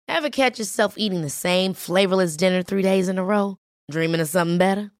Ever catch yourself eating the same flavorless dinner 3 days in a row? Dreaming of something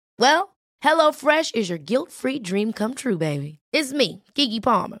better? Well, HelloFresh is your guilt-free dream come true, baby. It's me, Keke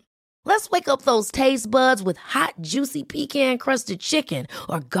Palmer. Let's wake up those taste buds with hot, juicy pecan-crusted chicken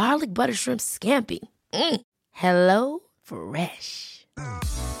or garlic butter shrimp scampi. Hello Fresh.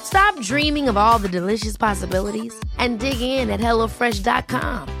 Stop dreaming of all the delicious possibilities and dig in at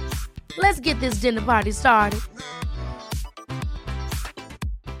HelloFresh.com. Let's get this dinner party started.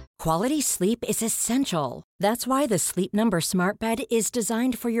 Quality sleep is essential. That's why the Sleep Number Smart Bed is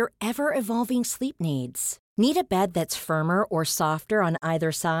designed for your ever-evolving sleep needs. Need a bed that's firmer or softer on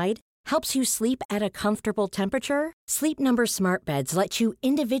either side? Helps you sleep at a comfortable temperature? Sleep Number Smart Beds let you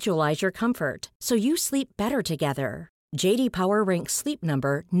individualize your comfort, so you sleep better together. J.D. Power ranks Sleep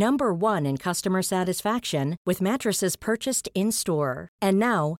Number number 1 in customer satisfaction with mattresses purchased in-store. And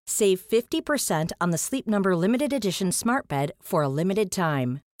now, save 50% on the Sleep Number Limited Edition Smart Bed for a limited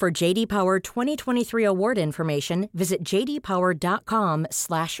time. For J.D. Power 2023 award information, visit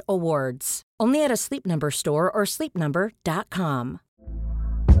jdpower.com/awards. Only at a Sleep Number store or sleepnumber.com.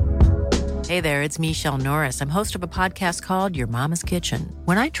 Hey there, it's Michelle Norris. I'm host of a podcast called Your Mama's Kitchen.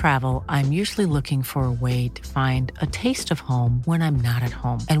 When I travel, I'm usually looking for a way to find a taste of home when I'm not at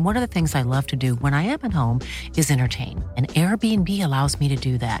home. And one of the things I love to do when I am at home is entertain. And Airbnb allows me to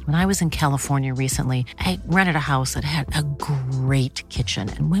do that. When I was in California recently, I rented a house that had a great kitchen.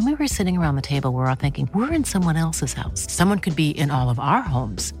 And when we were sitting around the table, we were all thinking, we're in someone else's house. Someone could be in all of our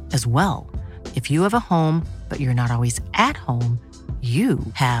homes as well. If you have a home, but you're not always at home, you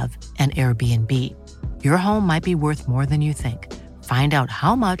have an Airbnb. Your home might be worth more than you think. Find out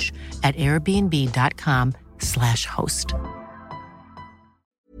how much at airbnb.com/host.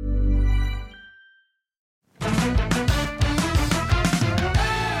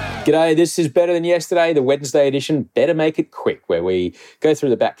 G'day, this is Better Than Yesterday, the Wednesday edition, Better Make It Quick, where we go through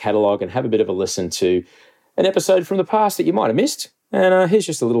the back catalogue and have a bit of a listen to an episode from the past that you might have missed. And here's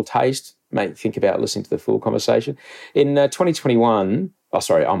just a little taste. Make think about listening to the full conversation. In 2021, I'm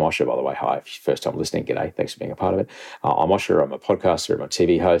Osher, by the way. Hi, if it's your first time listening, g'day. Thanks for being a part of it. I'm Osher. I'm a podcaster. I'm a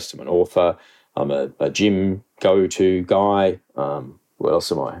TV host. I'm an author. I'm a gym go-to guy. What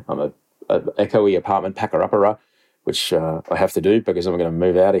else am I? I'm a echoey apartment packer-upperer, which I have to do because I'm going to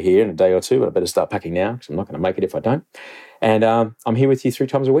move out of here in a day or two. But I better start packing now because I'm not going to make it if I don't. And I'm here with you 3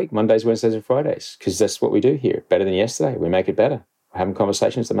 times a week, Mondays, Wednesdays, and Fridays, because that's what we do here. Better Than Yesterday. We make it better. We're having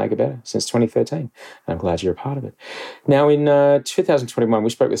conversations that make it better since 2013. And I'm glad you're a part of it. Now, in 2021, we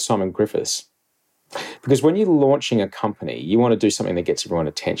spoke with Simon Griffiths. Because when you're launching a company, you want to do something that gets everyone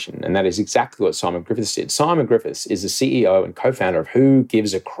attention. And that is exactly what Simon Griffiths did. Simon Griffiths is the CEO and co-founder of Who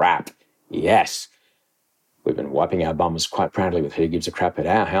Gives a Crap. Yes. We've been wiping our bums quite proudly with Who Gives a Crap at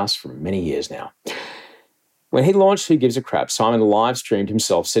our house for many years now. When he launched Who Gives a Crap, Simon live streamed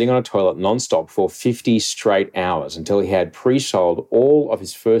himself sitting on a toilet non-stop for 50 straight hours until he had pre-sold all of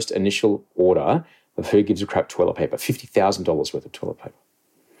his first initial order of Who Gives a Crap toilet paper, $50,000 worth of toilet paper.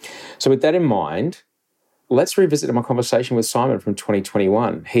 So with that in mind, let's revisit my conversation with Simon from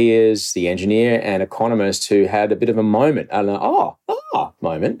 2021. He is the engineer and economist who had a bit of a moment,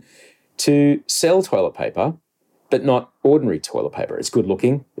 moment to sell toilet paper, but not ordinary toilet paper. It's good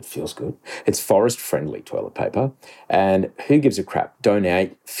looking, it feels good. It's forest-friendly toilet paper. And Who Gives a Crap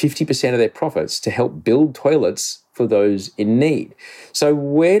donate 50% of their profits to help build toilets for those in need. So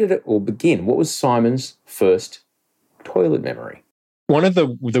where did it all begin? What was Simon's first toilet memory? One of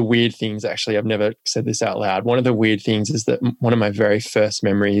the weird things, actually, I've never said this out loud. One of the weird things is that one of my very first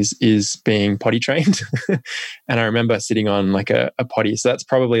memories is being potty trained. And I remember sitting on like a potty. So that's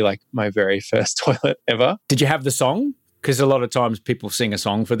probably like my very first toilet ever. Did you have the song? Because a lot of times people sing a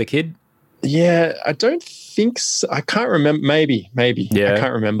song for the kid. Yeah, I don't think so. I can't remember. Maybe. Yeah. I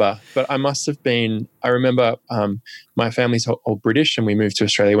can't remember. But I must have been, I remember my family's all British and we moved to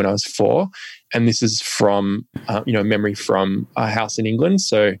Australia when I was 4. And this is from, memory from a house in England.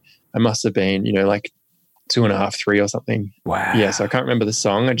 So I must have been, like 2.5, 3 or something. Wow. Yeah, so I can't remember the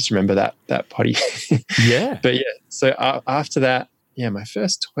song. I just remember that potty. Yeah. But yeah, so after that, my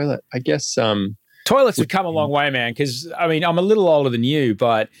first toilet, I guess. Toilets have come a long way, man, because, I'm a little older than you,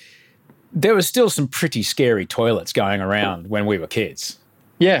 but there was still some pretty scary toilets going around when we were kids.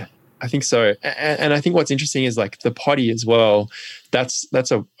 Yeah, I think so. And I think what's interesting is like the potty as well, that's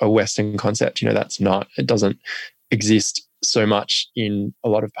a Western concept. It doesn't exist so much in a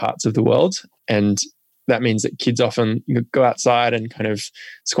lot of parts of the world. And that means that kids often go outside and kind of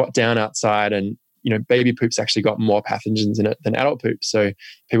squat down outside and, baby poop's actually got more pathogens in it than adult poop. So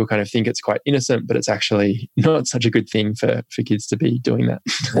people kind of think it's quite innocent, but it's actually not such a good thing for kids to be doing that.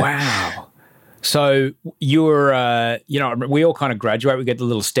 Wow. So you're, we all kind of graduate. We get the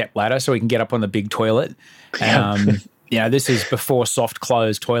little step ladder so we can get up on the big toilet. This is before soft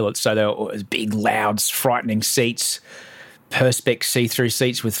close toilets. So there were big, loud, frightening seats, Perspex see-through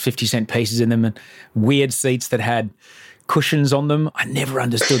seats with 50-cent pieces in them, and weird seats that had cushions on them. I never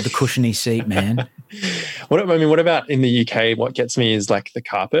understood the cushiony seat, man. What about in the UK? What gets me is like the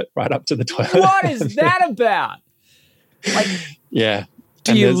carpet right up to the toilet. What is that about? Like, yeah.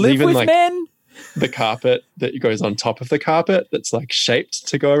 Do you live with men? The carpet that goes on top of the carpet that's like shaped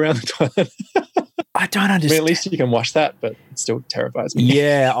to go around the toilet. I don't understand. At least you can wash that, but it still terrifies me.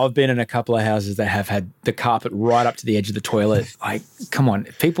 Yeah, I've been in a couple of houses that have had the carpet right up to the edge of the toilet. Like, come on,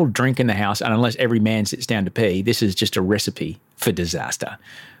 people drink in the house, and unless every man sits down to pee, this is just a recipe for disaster.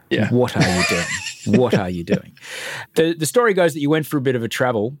 Yeah. What are you doing? What are you doing? The story goes that you went for a bit of a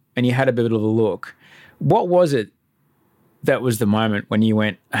travel and you had a bit of a look. What was it that was the moment when you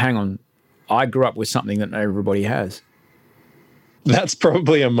went, hang on, I grew up with something that not everybody has? That's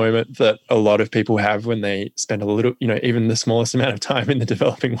probably a moment that a lot of people have when they spend a little, even the smallest amount of time in the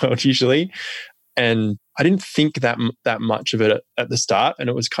developing world usually. And I didn't think that much of it at the start. And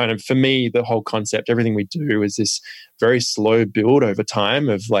it was kind of, for me, the whole concept, everything we do is this very slow build over time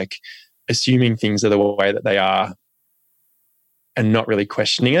of like assuming things are the way that they are and not really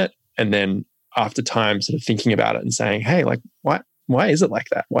questioning it. And then after time, sort of thinking about it and saying, hey, like, why is it like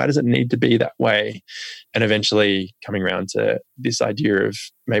that? Why does it need to be that way? And eventually coming around to this idea of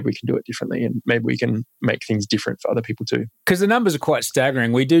maybe we can do it differently and maybe we can make things different for other people too. Because the numbers are quite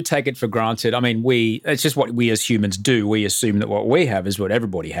staggering. We do take it for granted. I mean, it's just what we as humans do. We assume that what we have is what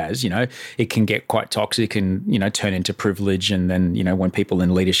everybody has. It can get quite toxic and, turn into privilege. And then, when people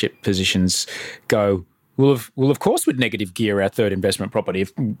in leadership positions go, Well, of course, we'd negative gear our third investment property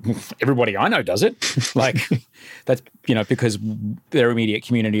if everybody I know does it. Like, that's, because their immediate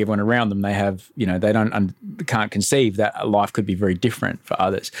community, everyone around them, they have, they can't conceive that life could be very different for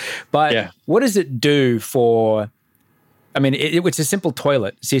others. But What does it do for, it's a simple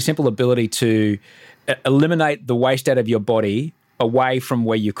toilet. It's a simple ability to eliminate the waste out of your body away from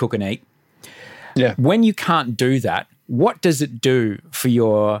where you cook and eat. Yeah. When you can't do that, what does it do for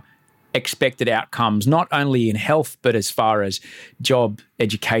your expected outcomes, not only in health, but as far as job,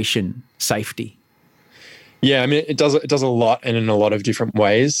 education, safety? Yeah, it does a lot and in a lot of different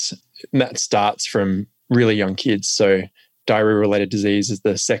ways. And that starts from really young kids. So diarrhea-related disease is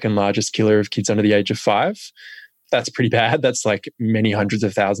the second largest killer of kids under the age of 5. That's pretty bad. That's like many hundreds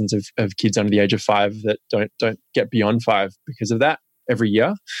of thousands of kids under the age of 5 that don't get beyond 5 because of that every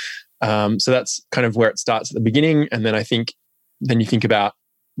year. So that's kind of where it starts at the beginning. And then then you think about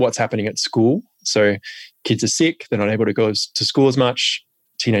what's happening at school. So kids are sick, they're not able to go to school as much.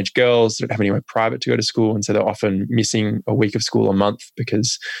 Teenage girls don't have anywhere private to go to school, and so they're often missing a week of school a month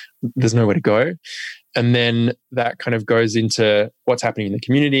because there's nowhere to go. And then that kind of goes into what's happening in the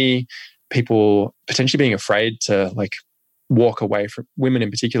community, people potentially being afraid to walk away from, women in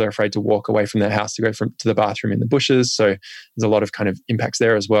particular, afraid to walk away from their house to go to the bathroom in the bushes. So there's a lot of kind of impacts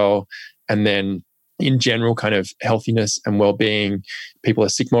there as well. And then in general, kind of healthiness and well-being, people are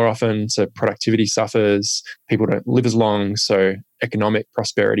sick more often, so productivity suffers, people don't live as long, so economic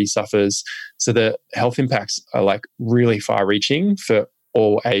prosperity suffers. So the health impacts are really far-reaching for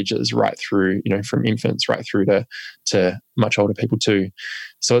all ages, right through, from infants right through to much older people too.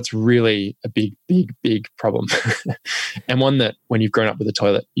 So it's really a big, big, big problem. And one that when you've grown up with a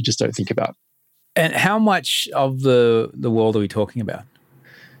toilet, you just don't think about. And how much of the world are we talking about?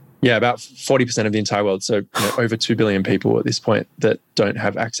 Yeah, about 40% of the entire world. So over 2 billion people at this point that don't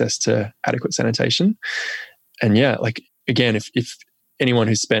have access to adequate sanitation. And again, if anyone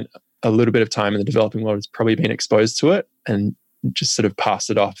who's spent a little bit of time in the developing world has probably been exposed to it and just sort of passed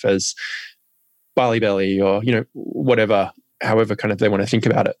it off as barley belly or, whatever, however kind of they want to think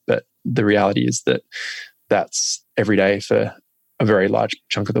about it. But the reality is that that's every day for a very large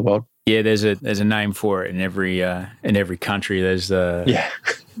chunk of the world. Yeah, there's a name for it in every country. There's the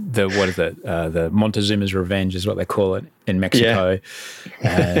Montezuma's Revenge is what they call it in Mexico.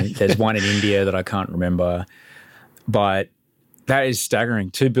 Yeah. There's one in India that I can't remember, but that is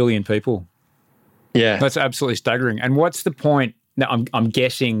staggering. 2 billion people. Yeah, that's absolutely staggering. And what's the point? Now, I'm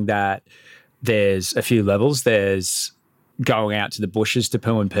guessing that there's a few levels. There's going out to the bushes to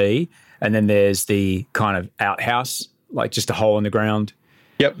poo and pee, and then there's the kind of outhouse, like just a hole in the ground.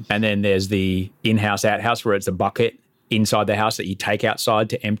 Yep. And then there's the in-house, outhouse, where it's a bucket inside the house that you take outside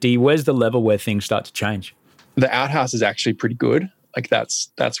to empty. Where's the level where things start to change? The outhouse is actually pretty good.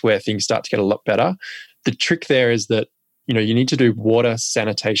 That's where things start to get a lot better. The trick there is that, you need to do water,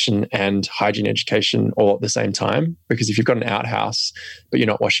 sanitation, and hygiene education all at the same time. Because if you've got an outhouse, but you're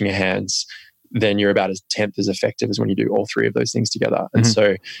not washing your hands, then you're about as 10th as effective as when you do all three of those things together. And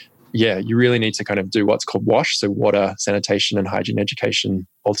so, yeah, you really need to kind of do what's called WASH, so water, sanitation, and hygiene education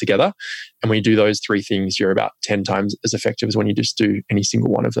all together. And when you do those three things, you're about 10 times as effective as when you just do any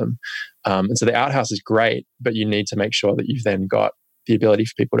single one of them. And so the outhouse is great, but you need to make sure that you've then got the ability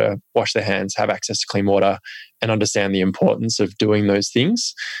for people to wash their hands, have access to clean water, and understand the importance of doing those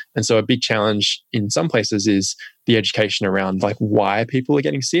things. And so a big challenge in some places is the education around like why people are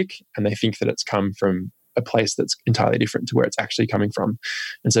getting sick, and they think that it's come from a place that's entirely different to where it's actually coming from.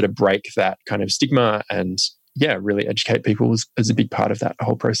 And so to break that kind of stigma and really educate people is a big part of that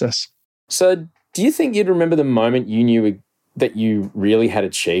whole process. So do you think you'd remember the moment you knew that you really had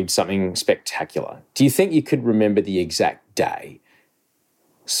achieved something spectacular? Do you think you could remember the exact day?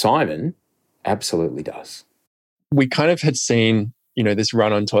 Simon absolutely does. We kind of had seen, this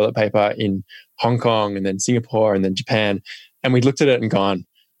run on toilet paper in Hong Kong and then Singapore and then Japan. And we looked at it and gone,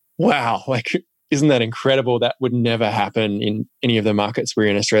 wow, like, isn't that incredible? That would never happen in any of the markets we're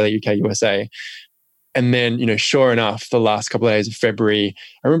in, Australia, UK, USA. And then, sure enough, the last couple of days of February,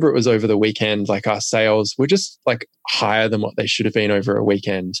 I remember it was over the weekend, like our sales were just like higher than what they should have been over a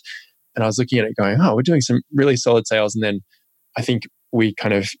weekend. And I was looking at it going, we're doing some really solid sales. And then I think we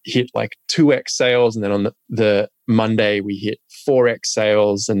kind of hit like 2x sales. And then on the Monday, we hit 4x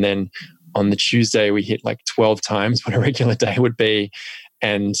sales. And then on the Tuesday, we hit like 12 times what a regular day would be.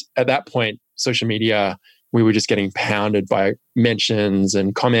 And at that point, social media, we were just getting pounded by mentions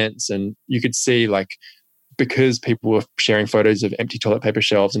and comments. And you could see like, because people were sharing photos of empty toilet paper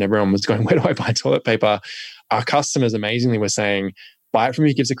shelves and everyone was going, where do I buy toilet paper? Our customers amazingly were saying, buy it from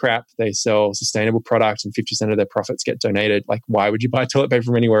Who Gives a Crap. They sell sustainable products and 50% of their profits get donated. Like, why would you buy toilet paper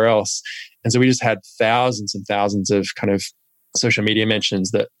from anywhere else? And so we just had thousands and thousands of kind of social media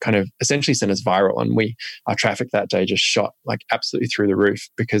mentions that kind of essentially sent us viral. And our traffic that day just shot like absolutely through the roof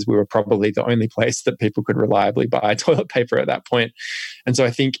because we were probably the only place that people could reliably buy toilet paper at that point. And so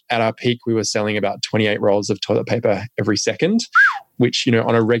I think at our peak, we were selling about 28 rolls of toilet paper every second, which,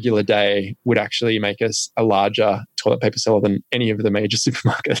 on a regular day would actually make us a larger toilet paper seller than any of the major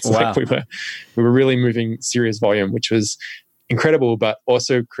supermarkets. Wow. Like we were really moving serious volume, which was incredible, but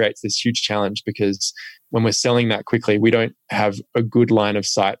also creates this huge challenge because when we're selling that quickly, we don't have a good line of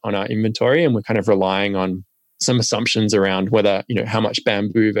sight on our inventory, and we're kind of relying on some assumptions around whether, how much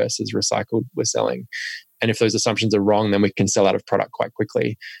bamboo versus recycled we're selling. And if those assumptions are wrong, then we can sell out of product quite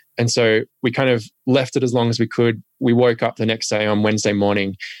quickly. And so we kind of left it as long as we could. We woke up the next day on Wednesday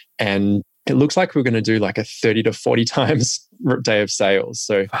morning and it looks like we're going to do like a 30 to 40 times day of sales.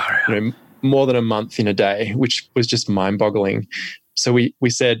 So, more than a month in a day, which was just mind-boggling. So we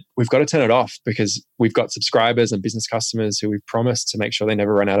said, we've got to turn it off because we've got subscribers and business customers who we've promised to make sure they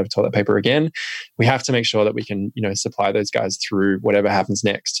never run out of toilet paper again. We have to make sure that we can, supply those guys through whatever happens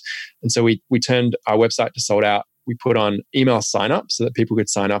next. And so we turned our website to sold out. We put on email sign up so that people could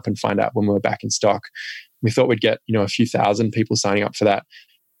sign up and find out when we were back in stock. We thought we'd get, a few thousand people signing up for that.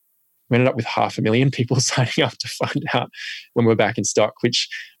 We ended up with 500,000 people signing up to find out when we were back in stock, which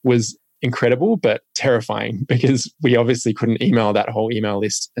was incredible, but terrifying because we obviously couldn't email that whole email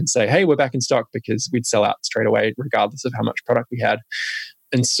list and say, hey, we're back in stock, because we'd sell out straight away, regardless of how much product we had.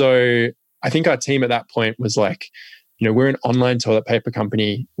 And so I think our team at that point was like, we're an online toilet paper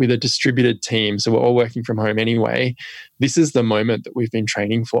company with a distributed team. So we're all working from home anyway. This is the moment that we've been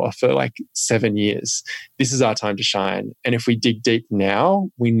training for like 7 years. This is our time to shine. And if we dig deep now,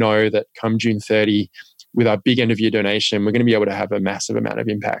 we know that come June 30, with our big end of year donation, we're going to be able to have a massive amount of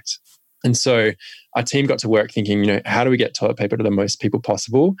impact. And so our team got to work thinking, how do we get toilet paper to the most people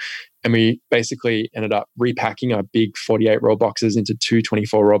possible? And we basically ended up repacking our big 48 roll boxes into 2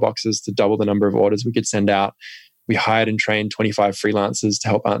 24 roll boxes to double the number of orders we could send out. We hired and trained 25 freelancers to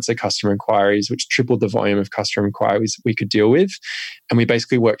help answer customer inquiries, which tripled the volume of customer inquiries we could deal with. And we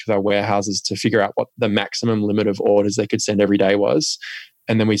basically worked with our warehouses to figure out what the maximum limit of orders they could send every day was.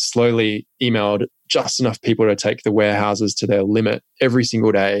 And then we slowly emailed just enough people to take the warehouses to their limit every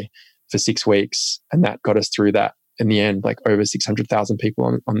single day for 6 weeks. And that got us through that in the end, like over 600,000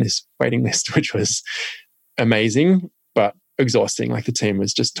 people on this waiting list, which was amazing, but exhausting. Like the team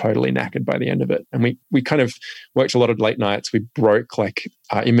was just totally knackered by the end of it. And we kind of worked a lot of late nights. We broke like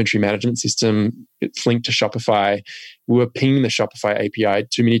our inventory management system. It's linked to Shopify. We were pinging the Shopify API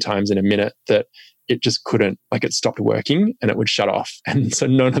too many times in a minute that it just couldn't, like it stopped working and it would shut off. And so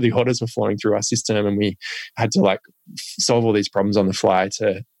none of the orders were flowing through our system. And we had to like solve all these problems on the fly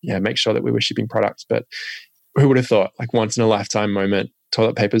to make sure that we were shipping products. But who would have thought, like once in a lifetime moment,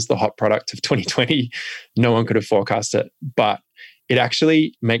 toilet paper is the hot product of 2020. No one could have forecast it, but it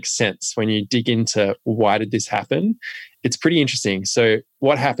actually makes sense when you dig into why did this happen. It's pretty interesting. So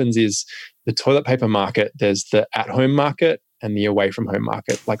what happens is the toilet paper market, there's the at-home market and the away-from-home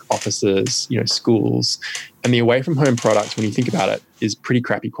market, like offices, schools. And the away-from-home product, when you think about it, is pretty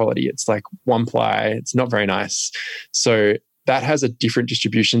crappy quality. It's like one ply. It's not very nice. So that has a different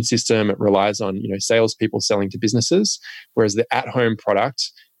distribution system. It relies on, salespeople selling to businesses, whereas the at-home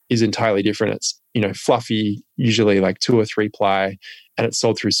product is entirely different. It's, fluffy, usually like 2 or 3 ply, and it's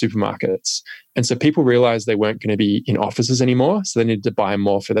sold through supermarkets. And so people realized they weren't going to be in offices anymore, so they needed to buy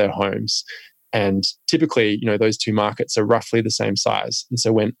more for their homes. And typically, those two markets are roughly the same size. And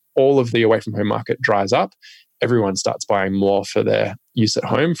so when all of the away from home market dries up, everyone starts buying more for their use at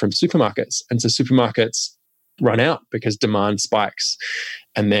home from supermarkets. And so supermarkets run out because demand spikes.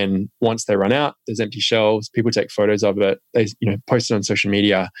 And then once they run out, there's empty shelves, people take photos of it, they post it on social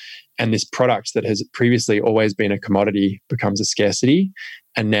media. And this product that has previously always been a commodity becomes a scarcity.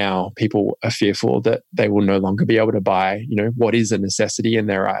 And now people are fearful that they will no longer be able to buy, what is a necessity in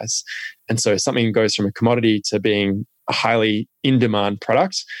their eyes. And so something goes from a commodity to being a highly in-demand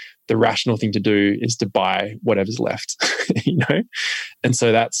product. The rational thing to do is to buy whatever's left, And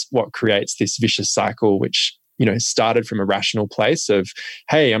so that's what creates this vicious cycle, which, started from a rational place of,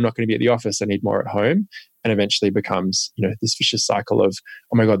 hey, I'm not going to be at the office, I need more at home. And eventually becomes, this vicious cycle of,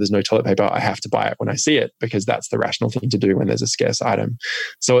 oh my God, there's no toilet paper. I have to buy it when I see it because that's the rational thing to do when there's a scarce item.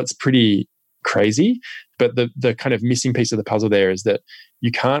 So it's pretty crazy. But the kind of missing piece of the puzzle there is that you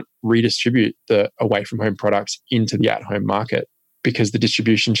can't redistribute the away from home products into the at home market because the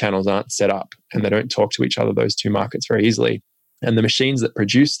distribution channels aren't set up and they don't talk to each other, those two markets, very easily. And the machines that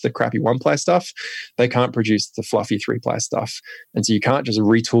produce the crappy 1-ply stuff, they can't produce the fluffy 3-ply stuff. And so you can't just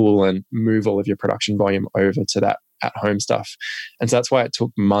retool and move all of your production volume over to that at-home stuff. And so that's why it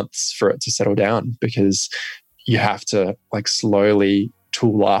took months for it to settle down, because you have to slowly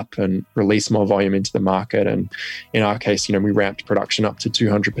tool up and release more volume into the market. And in our case, we ramped production up to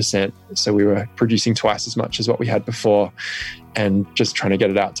 200%. So we were producing twice as much as what we had before and just trying to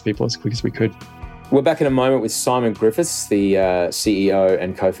get it out to people as quick as we could. We're back in a moment with Simon Griffiths, the CEO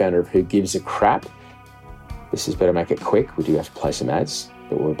and co-founder of Who Gives a Crap. This is Better Make It Quick. We do have to play some ads,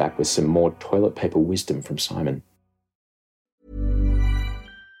 but we're back with some more toilet paper wisdom from Simon.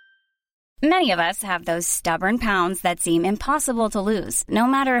 Many of us have those stubborn pounds that seem impossible to lose, no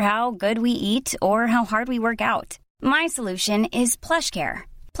matter how good we eat or how hard we work out. My solution is PlushCare.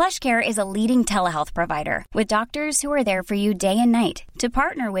 PlushCare is a leading telehealth provider with doctors who are there for you day and night to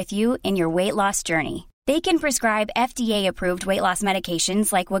partner with you in your weight loss journey. They can prescribe FDA-approved weight loss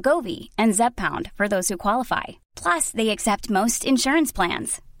medications like Wegovy and Zepbound for those who qualify. Plus, they accept most insurance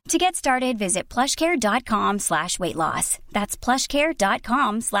plans. To get started, visit plushcare.com/weightloss. That's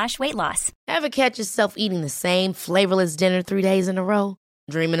plushcare.com/weightloss. Ever catch yourself eating the same flavorless dinner 3 days in a row?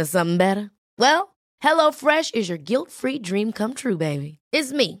 Dreaming of something better? Well, HelloFresh is your guilt-free dream come true, baby.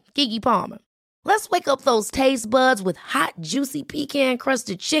 It's me, Keke Palmer. Let's wake up those taste buds with hot, juicy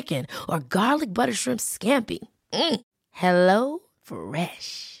pecan-crusted chicken or garlic butter shrimp scampi. Hello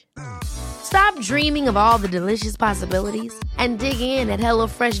Fresh. Stop dreaming of all the delicious possibilities and dig in at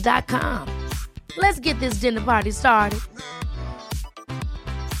HelloFresh.com. Let's get this dinner party started.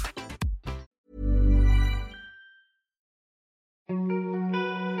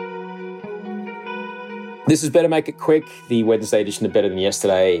 This is Better Make It Quick, the Wednesday edition of Better Than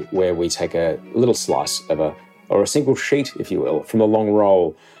Yesterday, where we take a little slice of a single sheet, if you will, from the long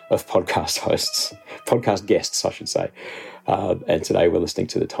roll of podcast guests, I should say. And today we're listening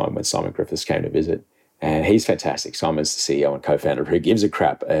to the time when Simon Griffiths came to visit. And he's fantastic. Simon's the CEO and co-founder of Who Gives a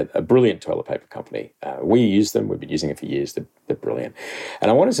Crap, a brilliant toilet paper company. We use them. We've been using it for years. They're brilliant. And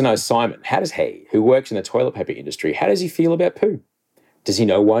I wanted to know, Simon, how does he, who works in the toilet paper industry, how does he feel about poo? Does he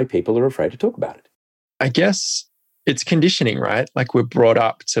know why people are afraid to talk about it? I guess it's conditioning, right? Like we're brought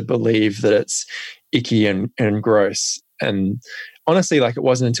up to believe that it's icky and gross. And honestly, it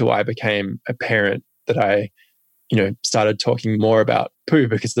wasn't until I became a parent that I, started talking more about poo,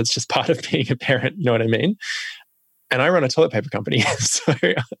 because that's just part of being a parent, you know what I mean? And I run a toilet paper company. So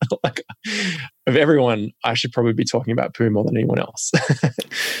of everyone, I should probably be talking about poo more than anyone else.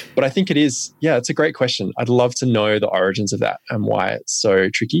 But I think it's a great question. I'd love to know the origins of that and why it's so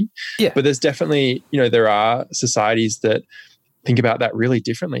tricky. Yeah. But there's definitely, there are societies that think about that really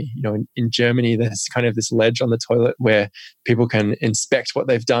differently. In Germany, there's kind of this ledge on the toilet where people can inspect what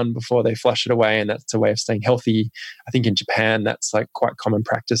they've done before they flush it away, and that's a way of staying healthy. I think in Japan, that's quite common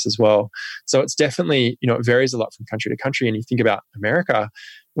practice as well. So it's definitely, it varies a lot from country to country. And you think about America,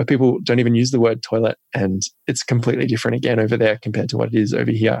 where people don't even use the word toilet, and it's completely different again over there compared to what it is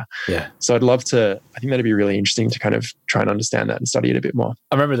over here. Yeah. So I think that'd be really interesting to kind of try and understand that and study it a bit more.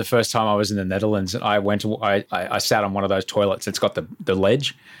 I remember the first time I was in the Netherlands, and I sat on one of those toilets. It's got the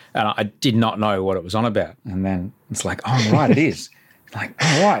ledge, and I did not know what it was on about. And then it's like, oh, right, it is. Like,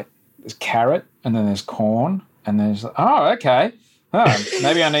 oh, right, there's carrot, and then there's corn, and there's, oh, okay. Oh,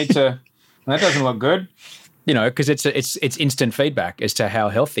 maybe I need to, that doesn't look good. You know, because it's instant feedback as to how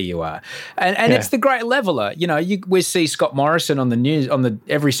healthy you are, and it's the great leveler. You know, we see Scott Morrison on the news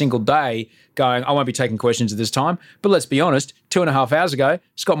every single day going, I won't be taking questions at this time. But let's be honest, 2.5 hours ago,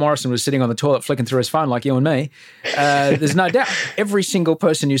 Scott Morrison was sitting on the toilet flicking through his phone like you and me. There's no doubt. Every single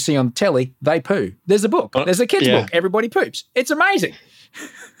person you see on telly, they poo. There's a book. There's a kid's book. Everybody poops. It's amazing.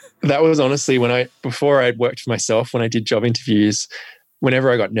 That was honestly before I'd worked for myself, when I did job interviews,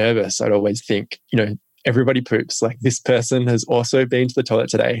 whenever I got nervous, I'd always think, everybody poops. Like, this person has also been to the toilet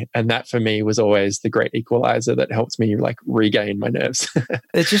today. And that for me was always the great equalizer that helped me regain my nerves.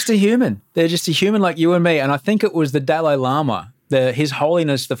 They're just a human. They're just a human like you and me. And I think it was the Dalai Lama, His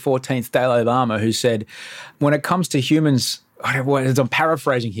Holiness the 14th Dalai Lama, who said, when it comes to humans, I'm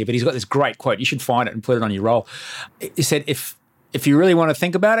paraphrasing here, but he's got this great quote. You should find it and put it on your roll. He said, if you really want to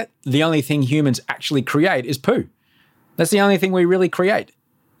think about it, the only thing humans actually create is poo. That's the only thing we really create.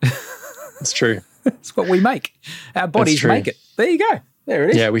 It's true. It's what we make. Our bodies make it. There you go. There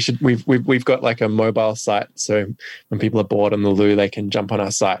it is. Yeah, we've got like a mobile site, so when people are bored on the loo, they can jump on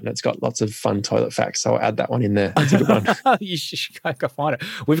our site, and it's got lots of fun toilet facts. So I'll add that one in there. That's a good one. You should go find it.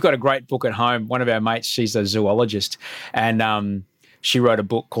 We've got a great book at home. One of our mates, she's a zoologist, and she wrote a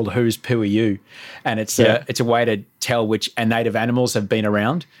book called Whose Poo Are You? And it's a way to tell which native animals have been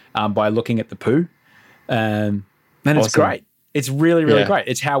around by looking at the poo. And it's great. It's really, really great.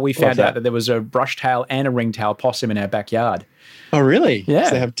 It's how we found out that there was a brush-tail and a ring-tail possum in our backyard. Oh, really? Yeah. So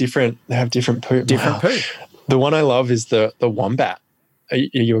they have different poo. Different poo. The one I love is the wombat. Are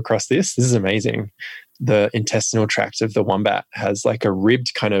you across this? This is amazing. The intestinal tract of the wombat has like a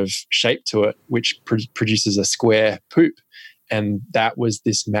ribbed kind of shape to it, which produces a square poop. And that was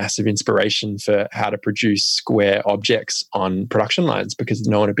this massive inspiration for how to produce square objects on production lines, because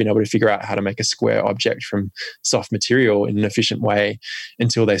no one had been able to figure out how to make a square object from soft material in an efficient way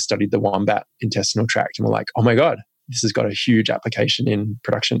until they studied the wombat intestinal tract and were like, oh my God, this has got a huge application in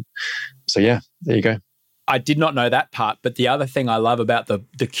production. So yeah, there you go. I did not know that part, but the other thing I love about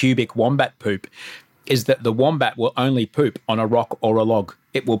the cubic wombat poop is that the wombat will only poop on a rock or a log.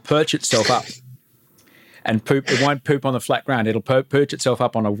 It will perch itself up. And poop. It won't poop on the flat ground. It'll perch itself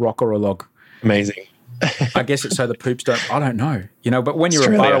up on a rock or a log. Amazing. I guess it's so the poops don't, I don't know. But when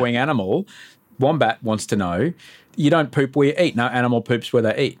you're a burrowing animal, wombat wants to know, you don't poop where you eat. No animal poops where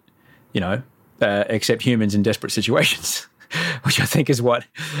they eat, except humans in desperate situations, which I think is what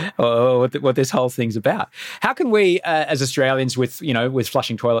this whole thing's about. How can we, as Australians with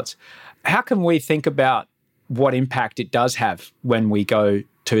flushing toilets, how can we think about what impact it does have when we go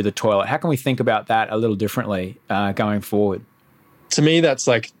to the toilet? How can we think about that a little differently going forward? To me, that's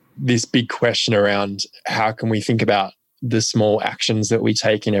like this big question around how can we think about the small actions that we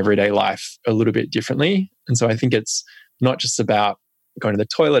take in everyday life a little bit differently. And so I think it's not just about going to the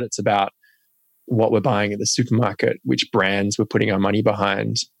toilet, it's about what we're buying at the supermarket, which brands we're putting our money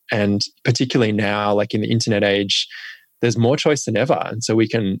behind. And particularly now, like in the internet age, there's more choice than ever. And so we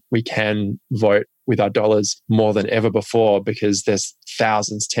can vote with our dollars more than ever before, because there's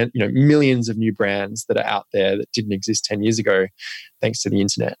millions of new brands that are out there that didn't exist 10 years ago, thanks to the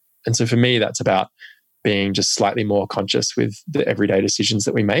internet. And so for me, that's about being just slightly more conscious with the everyday decisions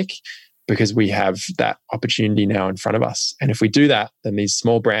that we make, because we have that opportunity now in front of us. And if we do that, then these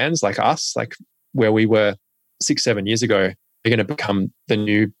small brands like us, like where we were 6-7 years ago, they're going to become the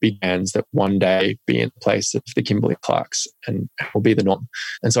new big brands that one day be in place of the Kimberly-Clarks and will be the norm.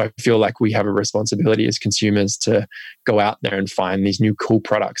 And so I feel like we have a responsibility as consumers to go out there and find these new cool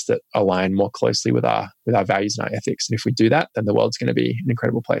products that align more closely with our values and our ethics. And if we do that, then the world's going to be an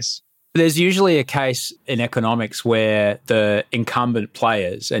incredible place. There's usually a case in economics where the incumbent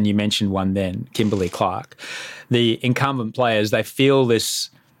players, and you mentioned one then, Kimberly-Clark, the incumbent players, they feel this,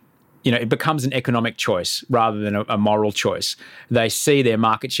 it becomes an economic choice rather than a moral choice. They see their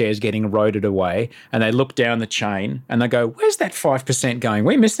market shares getting eroded away, and they look down the chain and they go, where's that 5% going?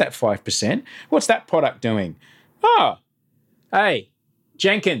 We missed that 5%. What's that product doing? Oh, hey,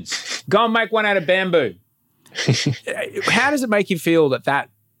 Jenkins, go and make one out of bamboo. How does it make you feel that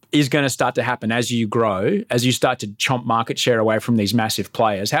is going to start to happen as you grow, as you start to chomp market share away from these massive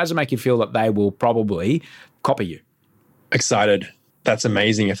players? How does it make you feel that they will probably copy you? Excited. That's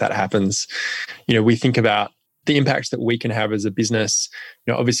amazing if that happens. We think about the impact that we can have as a business,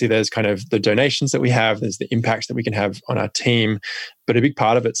 obviously there's kind of the donations that we have, there's the impact that we can have on our team, but a big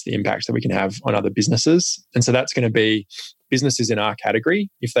part of it's the impact that we can have on other businesses. And so that's going to be businesses in our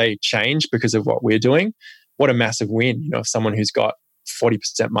category. If they change because of what we're doing, what a massive win. If someone who's got 40%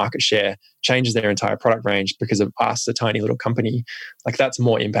 market share changes their entire product range because of us, a tiny little company, like that's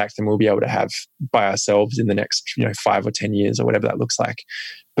more impact than we'll be able to have by ourselves in the next 5 or 10 years or whatever that looks like.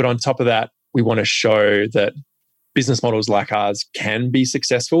 But on top of that, we want to show that business models like ours can be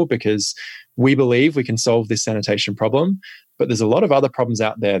successful because we believe we can solve this sanitation problem. But there's a lot of other problems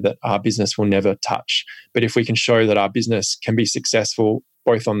out there that our business will never touch. But if we can show that our business can be successful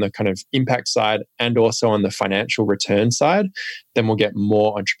both on the kind of impact side and also on the financial return side, then we'll get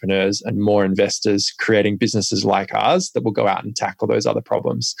more entrepreneurs and more investors creating businesses like ours that will go out and tackle those other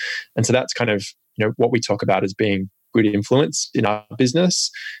problems. And so that's kind of what we talk about as being good influence in our business,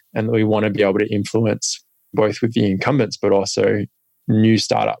 and we want to be able to influence both with the incumbents, but also new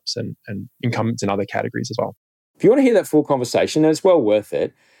startups and incumbents in other categories as well. If you want to hear that full conversation, and it's well worth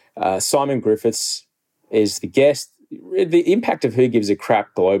it, Simon Griffiths is the guest. The impact of Who Gives a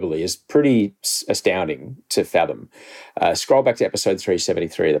Crap globally is pretty astounding to fathom. Scroll back to episode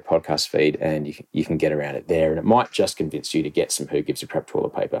 373 of the podcast feed and you can get around it there, and it might just convince you to get some Who Gives a Crap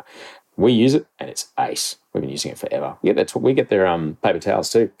toilet paper. We use it and it's ace. We've been using it forever. We get their paper towels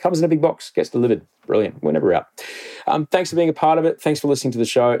too. Comes in a big box, gets delivered. Brilliant. We're never out. Thanks for being a part of it. Thanks for listening to the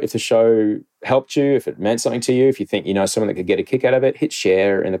show. If the show helped you, if it meant something to you, if you think you know someone that could get a kick out of it, hit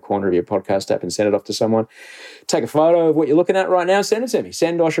share in the corner of your podcast app and send it off to someone. Take a photo of what you're looking at right now. Send it to me.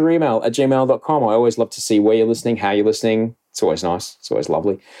 Send Osh your email at gmail.com. I always love to see where you're listening, how you're listening. It's always nice. It's always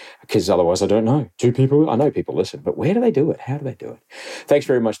lovely because otherwise I don't know. I know people listen, but where do they do it? How do they do it? Thanks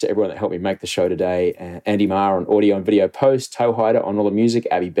very much to everyone that helped me make the show today. Andy Marr on audio and video post, Toe Hider on all the music,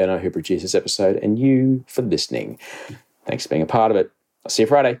 Abby Benno who produced this episode, and you for listening. Thanks for being a part of it. I'll see you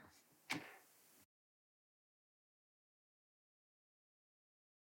Friday.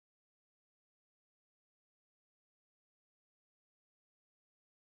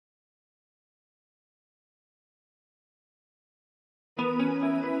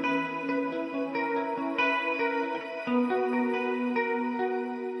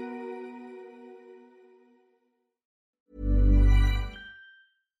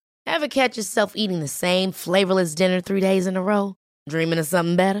 Ever catch yourself eating the same flavorless dinner 3 days in a row? Dreaming of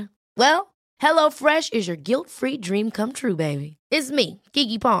something better? Well, HelloFresh is your guilt-free dream come true, baby. It's me,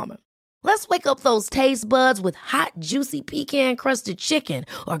 Keke Palmer. Let's wake up those taste buds with hot, juicy pecan-crusted chicken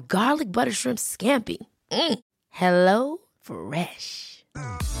or garlic butter shrimp scampi. Hello Fresh.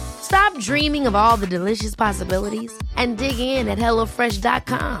 Stop dreaming of all the delicious possibilities and dig in at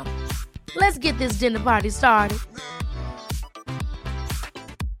HelloFresh.com. Let's get this dinner party started.